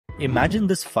Imagine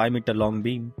this 5-meter long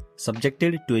beam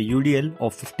subjected to a UDL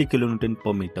of 50 kN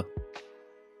per meter.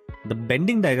 The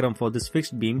bending diagram for this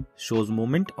fixed beam shows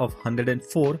moment of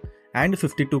 104 and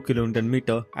 52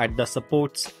 kN at the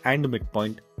supports and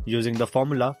midpoint using the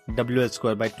formula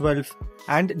WL² by 12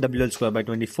 and WL² by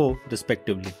 24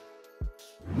 respectively.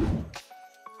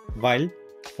 While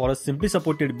for a simply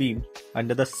supported beam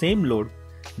under the same load,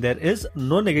 there is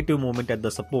no negative moment at the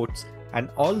supports and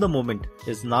all the moment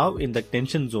is now in the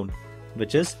tension zone,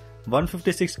 which is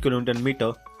 156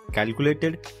 kN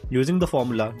calculated using the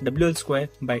formula WL²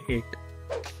 by 8.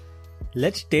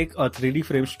 Let's take a 3D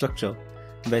frame structure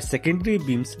where secondary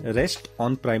beams rest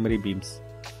on primary beams.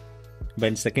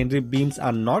 When secondary beams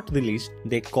are not released,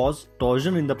 they cause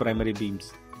torsion in the primary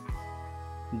beams.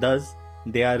 Thus,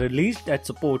 they are released at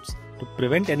supports to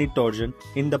prevent any torsion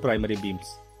in the primary beams.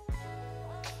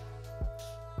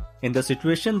 In the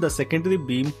situation the secondary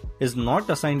beam is not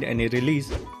assigned any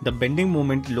release, the bending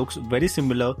moment looks very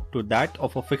similar to that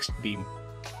of a fixed beam.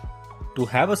 To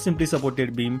have a simply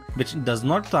supported beam which does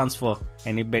not transfer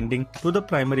any bending to the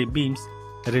primary beams,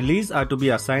 release are to be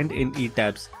assigned in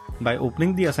ETABS by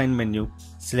opening the assign menu,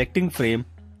 selecting frame,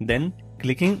 then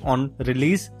clicking on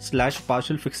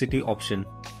release/partial fixity option.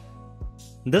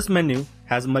 This menu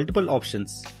has multiple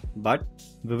options, but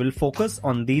we will focus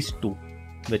on these two,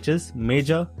 which is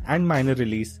major and minor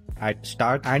release at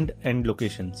start and end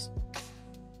locations.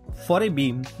 For a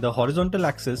beam, the horizontal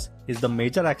axis is the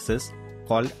major axis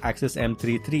called axis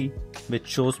M33, which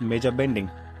shows major bending,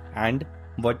 and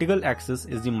vertical axis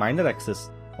is the minor axis,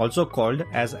 also called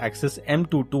as axis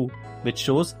M22, which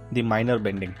shows the minor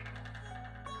bending.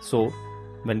 So,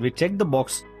 when we check the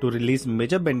box to release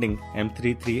major bending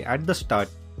M33 at the start,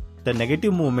 the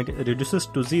negative moment reduces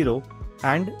to 0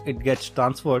 and it gets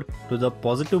transferred to the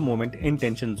positive moment in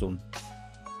tension zone.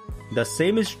 The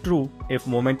same is true if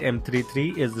moment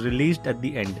M33 is released at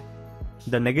the end.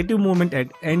 The negative moment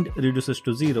at end reduces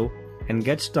to 0 and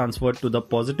gets transferred to the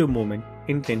positive moment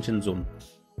in tension zone.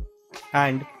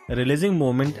 And releasing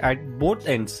moment at both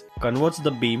ends converts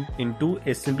the beam into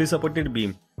a simply supported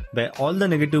beam where all the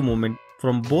negative moment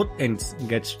from both ends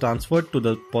gets transferred to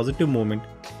the positive moment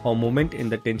or moment in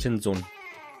the tension zone.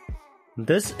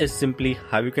 This is simply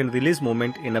how you can release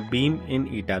moment in a beam in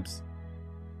ETABS.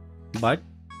 But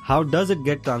how does it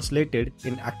get translated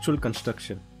in actual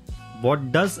construction?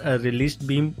 What does a released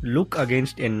beam look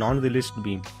against a non-released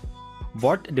beam?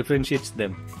 What differentiates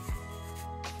them?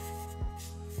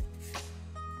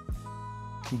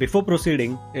 Before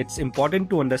proceeding, it's important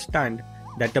to understand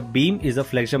that a beam is a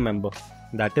flexure member.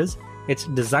 That is, it's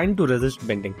designed to resist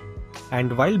bending.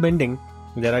 And while bending,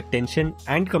 there are tension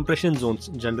and compression zones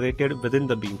generated within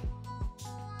the beam.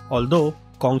 Although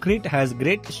concrete has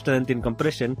great strength in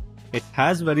compression, it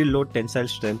has very low tensile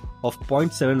strength of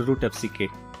 0.7 root FCK.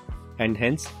 And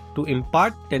hence, to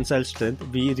impart tensile strength,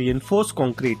 we reinforce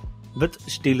concrete with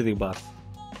steel rebar.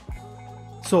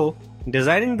 So,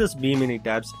 designing this beam in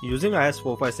ETABS using IS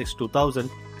 456-2000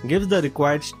 gives the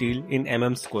required steel in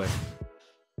mm².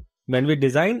 When we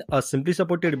design a simply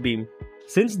supported beam,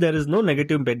 since there is no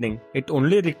negative bending, it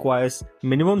only requires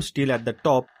minimum steel at the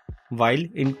top, while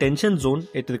in tension zone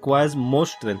it requires more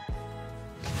strength.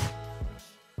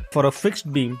 For a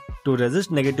fixed beam, to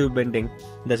resist negative bending,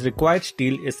 the required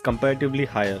steel is comparatively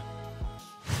higher.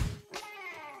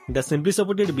 The simply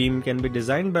supported beam can be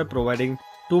designed by providing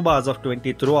 2 bars of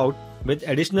 20 throughout with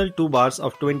additional 2 bars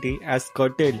of 20 as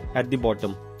curtailed at the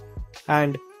bottom,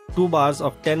 and 2 bars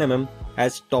of 10 mm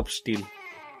as top steel.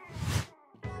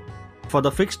 For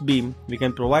the fixed beam, we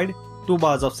can provide 2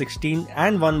 bars of 16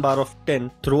 and 1 bar of 10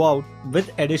 throughout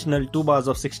with additional 2 bars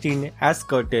of 16 as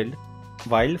curtailed,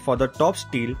 while for the top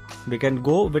steel, we can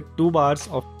go with 2 bars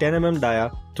of 10 mm dia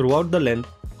throughout the length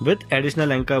with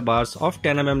additional anchor bars of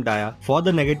 10 mm dia for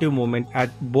the negative moment at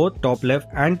both top left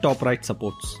and top right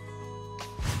supports.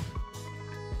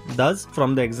 Thus,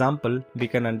 from the example, we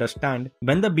can understand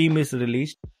when the beam is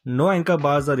released, no anchor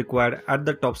bars are required at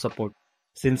the top support,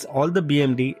 since all the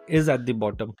BMD is at the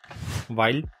bottom,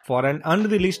 while for an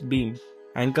unreleased beam,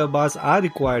 anchor bars are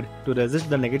required to resist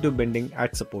the negative bending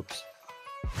at supports.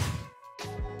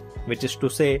 Which is to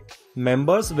say,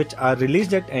 members which are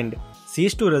released at end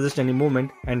cease to resist any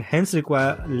moment and hence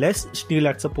require less steel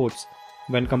at supports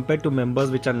when compared to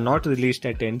members which are not released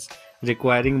at ends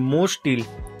requiring more steel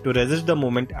to resist the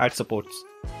moment at supports.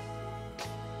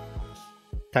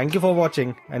 Thank you for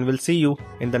watching and we'll see you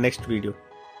in the next video.